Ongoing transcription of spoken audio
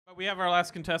We have our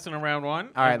last contestant in round one.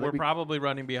 All right, We're probably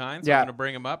running behind, so Yeah. I'm going to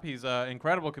bring him up. He's an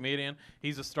incredible comedian.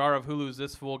 He's a star of Hulu's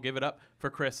This Fool. Give it up for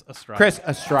Chris Estrada. Chris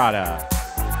Estrada.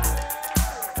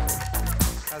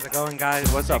 How's it going, guys?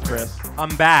 What's up, Chris?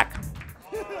 I'm back.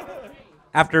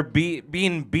 After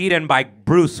being beaten by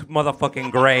Bruce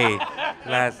motherfucking Gray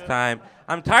last time.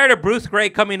 I'm tired of Bruce Gray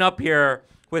coming up here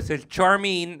with his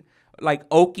charming, like,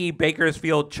 oaky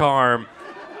Bakersfield charm.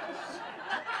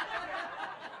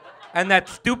 And that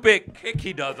stupid kick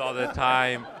he does all the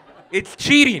time. It's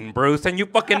cheating, Bruce, and you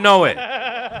fucking know it. All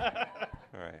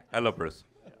right. I love Bruce.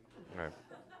 All right.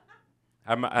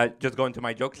 I'm just going to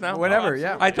my jokes now? Whatever,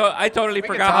 yeah. I totally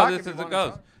forgot how this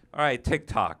goes. All right,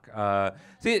 TikTok.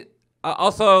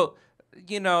 Also,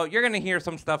 you know, you're going to hear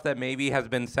some stuff that maybe has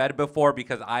been said before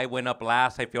because I went up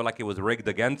last. I feel like it was rigged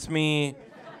against me.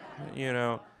 You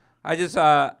know, I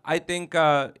think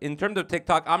in terms of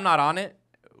TikTok, I'm not on it.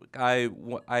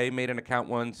 I made an account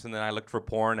once, and then I looked for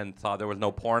porn and saw there was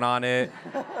no porn on it,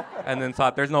 and then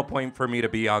thought there's no point for me to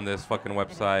be on this fucking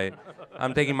website.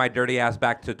 I'm taking my dirty ass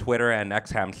back to Twitter and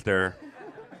X-Hamster.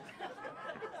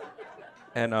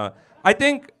 And I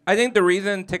think the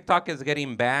reason TikTok is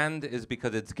getting banned is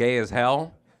because it's gay as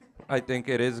hell. I think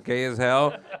it is gay as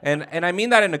hell, and I mean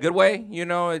that in a good way. You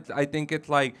know, I think it's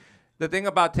like. The thing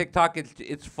about TikTok,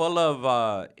 it's full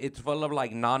of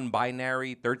like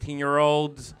non-binary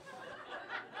 13-year-olds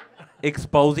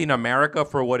exposing America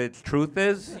for what its truth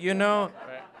is, you know.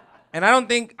 Right. And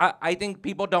I think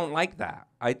people don't like that.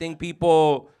 I think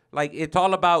people like it's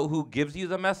all about who gives you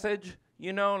the message,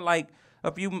 you know. Like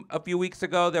a few weeks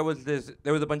ago, there was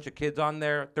a bunch of kids on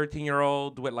there,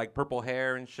 13-year-old with like purple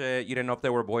hair and shit. You didn't know if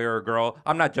they were a boy or a girl.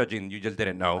 I'm not judging. You just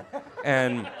didn't know,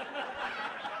 and.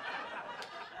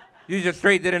 You just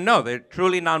straight didn't know. They're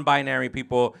truly non-binary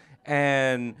people,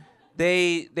 and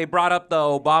they brought up the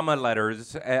Obama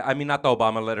letters. I mean, not the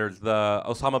Obama letters, the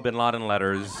Osama bin Laden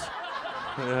letters.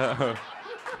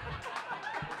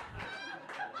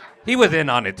 He was in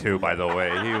on it too, by the way.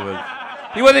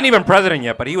 He wasn't even president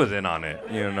yet, but he was in on it,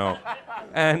 you know.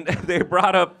 And they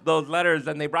brought up those letters,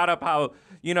 and they brought up how,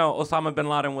 you know, Osama bin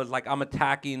Laden was like, I'm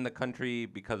attacking the country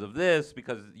because of this,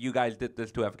 because you guys did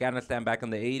this to Afghanistan back in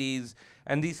the 80s.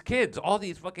 And these kids, all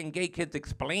these fucking gay kids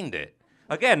explained it.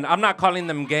 Again, I'm not calling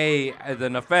them gay as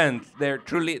an offense. They're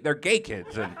gay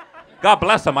kids. And God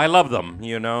bless them. I love them,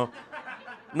 you know.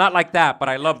 Not like that, but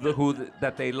I love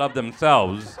that they love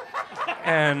themselves.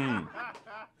 And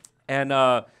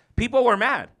people were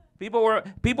mad. People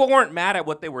weren't mad at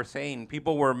what they were saying.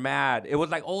 People were mad. It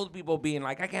was like old people being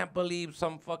like, I can't believe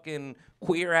some fucking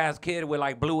queer-ass kid with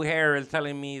like blue hair is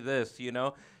telling me this, you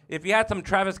know? If you had some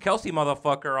Travis Kelce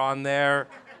motherfucker on there,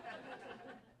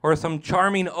 or some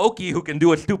charming Okie who can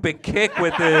do a stupid kick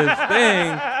with his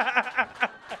thing,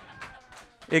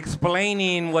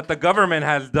 explaining what the government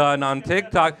has done on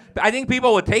TikTok, I think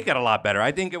people would take it a lot better.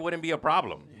 I think it wouldn't be a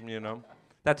problem, you know?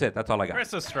 That's it. That's all I got.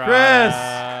 Chris Estrada. Chris!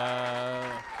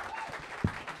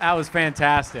 That was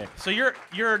fantastic. So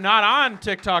you're not on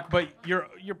TikTok, but you're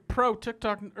pro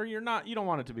TikTok, or you're not. You don't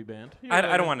want it to be banned.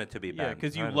 I don't want it to be banned. Yeah,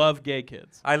 because you love gay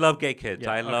kids. I love gay kids.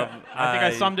 Yeah, I love. I think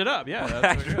I summed it up. Yeah.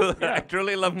 That's I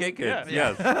truly love gay kids.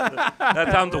 Yeah. Yes.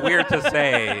 That sounds weird to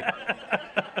say.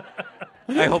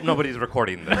 I hope nobody's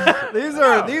recording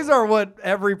this. These are what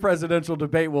every presidential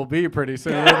debate will be pretty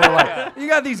soon. They're like, you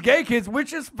got these gay kids,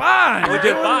 which is fine. Which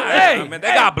is fine. Hey, I mean,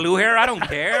 they got blue hair. I don't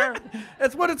care.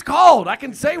 that's what it's called. I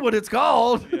can say what it's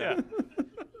called. Yeah.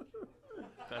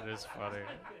 That is funny.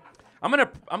 I'm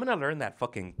gonna learn that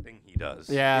fucking thing he does.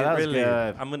 Yeah, that was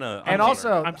good. And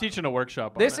also, I'm teaching a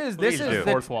workshop. This on is it. this Please is do.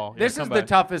 the Fourth wall. This Yeah, is come the back.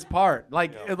 toughest part.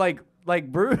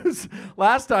 Like Bruce,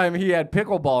 last time he had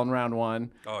pickleball in round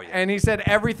one. Oh, yeah. And he said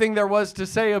everything there was to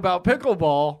say about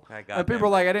pickleball. And people were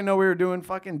like, I didn't know we were doing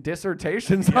fucking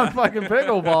dissertations on fucking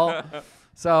pickleball.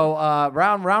 So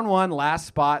round one, last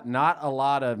spot, not a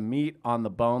lot of meat on the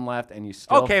bone left, and you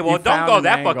still Okay, well, you don't found go an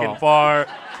that angle. fucking far.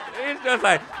 It's just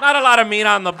like, not a lot of meat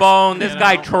on the bone. This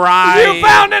guy tried. You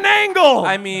found an angle.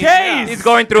 I mean, Gays. he's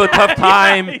going through a tough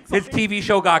time. Yeah, His TV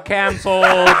show got canceled.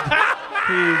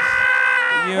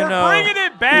 We're bringing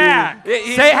it back.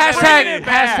 Say Bringing it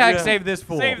back. hashtag Yeah. save this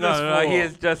fool. Save this No, fool. he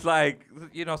is just like,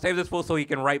 save this fool so he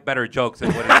can write better jokes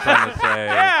is what he's trying to say.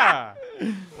 Yeah.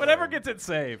 Whatever gets it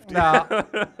saved. No,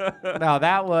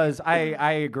 that was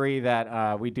I agree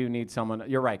that we do need someone.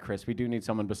 You're right, Chris. We do need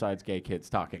someone besides gay kids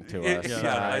talking to us.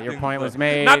 I Your think point so. was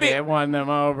made. Not be- It won them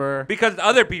over. Because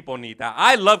other people need that.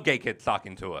 I love gay kids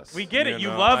talking to us. We get it. You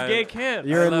know, love gay kids.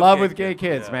 You're in love love gay with gay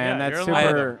kids, kids, man. Yeah, That's you're in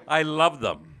love with super. I love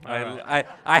them. I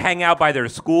hang out by their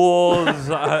schools.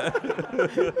 They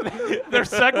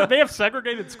have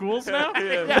segregated schools now?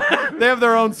 They have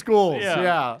their own schools.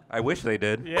 Yeah. I wish they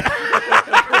did. Yeah.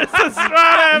 Chris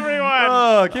Estrada, everyone.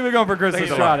 Oh, keep it going for Chris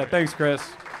Estrada. Thanks, Chris.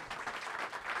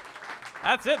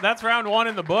 That's it. That's round 1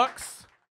 in the books.